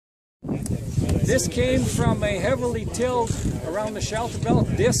This came from a heavily tilled around the shelter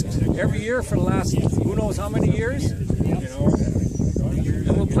belt, disked every year for the last who knows how many years. And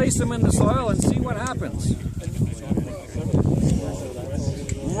we'll place them in the soil and see what happens.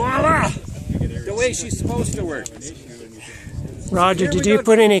 Voila! The way she's supposed to work. Roger, did you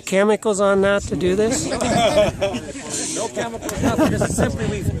put any chemicals on that to do this? No chemicals, nothing. This is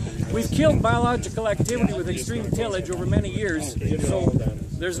simply we've killed biological activity with extreme tillage over many years, so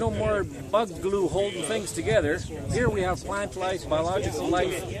there's no more bug glue holding things together. Here we have plant life, biological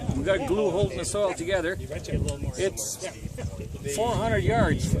life. We've got glue holding the soil together. It's 400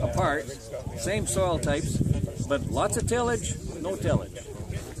 yards apart, same soil types, but lots of tillage, no tillage.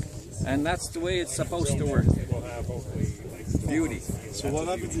 And that's the way it's supposed to work. Beauty. So what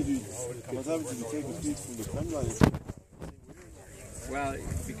happens if you take the seeds from the crumbline? Well,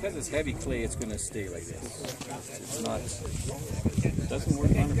 because it's heavy clay, it's going to stay like this. It's not. It doesn't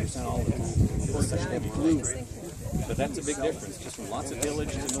work 100% all the time. It's heavy clay. But that's a big difference, just from lots of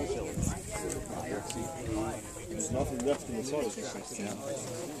tillage to no tillage. There's nothing left in the soil. Yeah.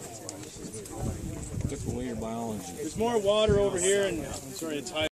 Took away your biology. There's more water over here, and I'm sorry, it's high.